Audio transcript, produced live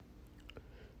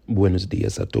Buenos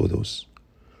días a todos.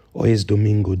 Hoy es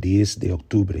domingo 10 de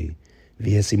octubre,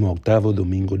 18º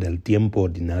domingo del tiempo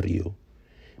ordinario.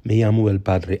 Me llamo el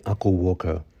Padre Ako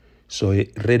Walker. Soy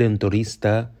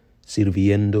redentorista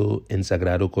sirviendo en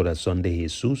Sagrado Corazón de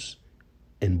Jesús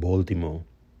en Baltimore.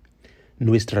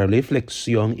 Nuestra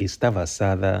reflexión está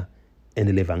basada en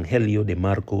el Evangelio de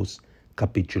Marcos,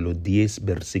 capítulo 10,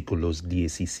 versículos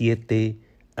 17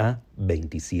 a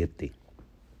 27.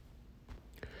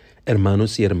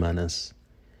 Hermanos y hermanas,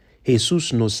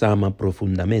 Jesús nos ama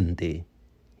profundamente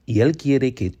y Él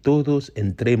quiere que todos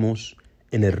entremos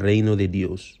en el reino de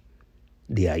Dios.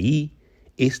 De ahí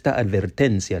esta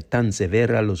advertencia tan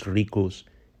severa a los ricos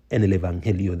en el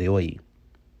Evangelio de hoy.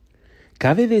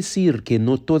 Cabe decir que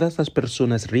no todas las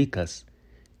personas ricas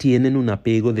tienen un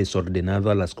apego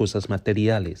desordenado a las cosas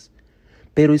materiales,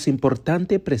 pero es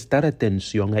importante prestar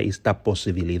atención a esta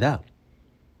posibilidad.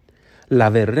 La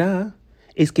verdad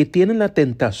es que tienen la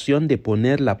tentación de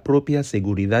poner la propia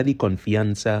seguridad y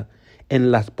confianza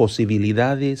en las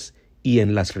posibilidades y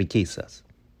en las riquezas.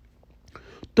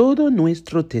 Todo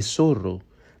nuestro tesoro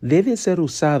debe ser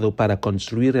usado para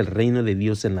construir el reino de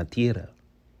Dios en la tierra.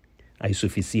 Hay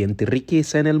suficiente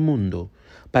riqueza en el mundo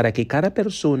para que cada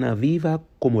persona viva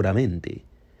cómodamente,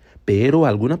 pero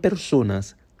algunas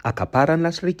personas acaparan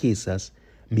las riquezas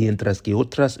mientras que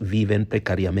otras viven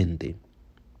precariamente.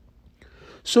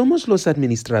 Somos los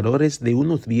administradores de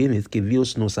unos bienes que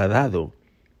Dios nos ha dado,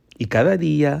 y cada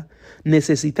día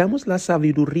necesitamos la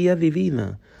sabiduría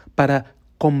divina para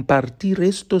compartir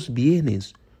estos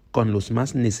bienes con los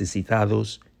más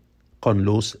necesitados, con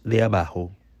los de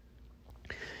abajo.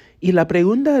 Y la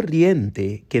pregunta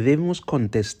ardiente que debemos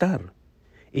contestar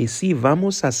es si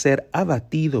vamos a ser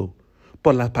abatidos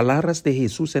por las palabras de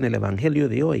Jesús en el Evangelio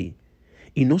de hoy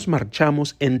y nos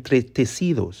marchamos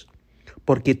entretecidos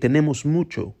porque tenemos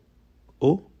mucho,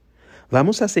 o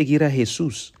vamos a seguir a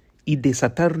Jesús y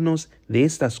desatarnos de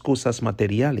estas cosas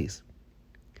materiales.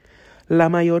 La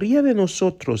mayoría de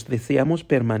nosotros deseamos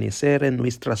permanecer en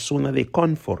nuestra zona de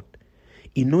confort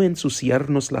y no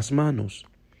ensuciarnos las manos,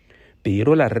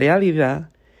 pero la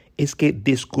realidad es que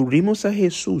descubrimos a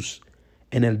Jesús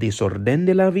en el desorden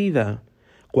de la vida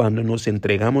cuando nos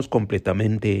entregamos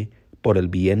completamente por el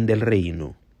bien del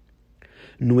reino.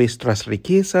 Nuestras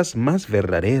riquezas más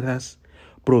verdaderas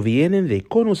provienen de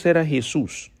conocer a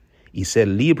Jesús y ser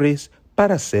libres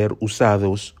para ser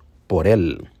usados por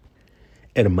Él.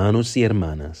 Hermanos y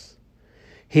hermanas,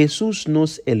 Jesús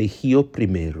nos eligió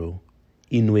primero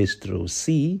y nuestro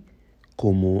sí,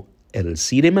 como el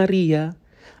sí de María,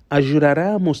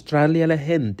 ayudará a mostrarle a la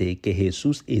gente que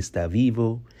Jesús está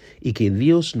vivo y que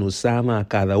Dios nos ama a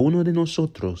cada uno de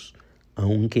nosotros,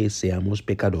 aunque seamos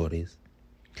pecadores.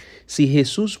 Si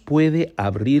Jesús puede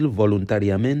abrir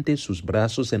voluntariamente sus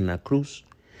brazos en la cruz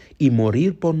y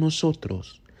morir por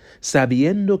nosotros,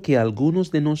 sabiendo que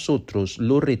algunos de nosotros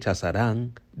lo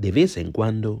rechazarán de vez en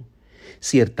cuando,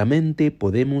 ciertamente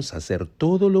podemos hacer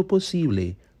todo lo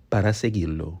posible para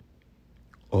seguirlo.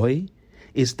 Hoy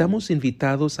estamos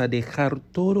invitados a dejar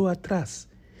todo atrás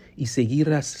y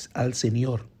seguir al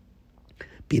Señor.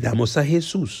 Pidamos a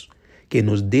Jesús que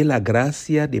nos dé la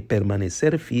gracia de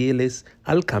permanecer fieles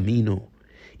al camino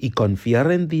y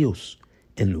confiar en Dios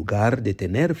en lugar de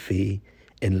tener fe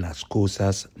en las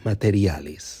cosas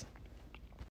materiales.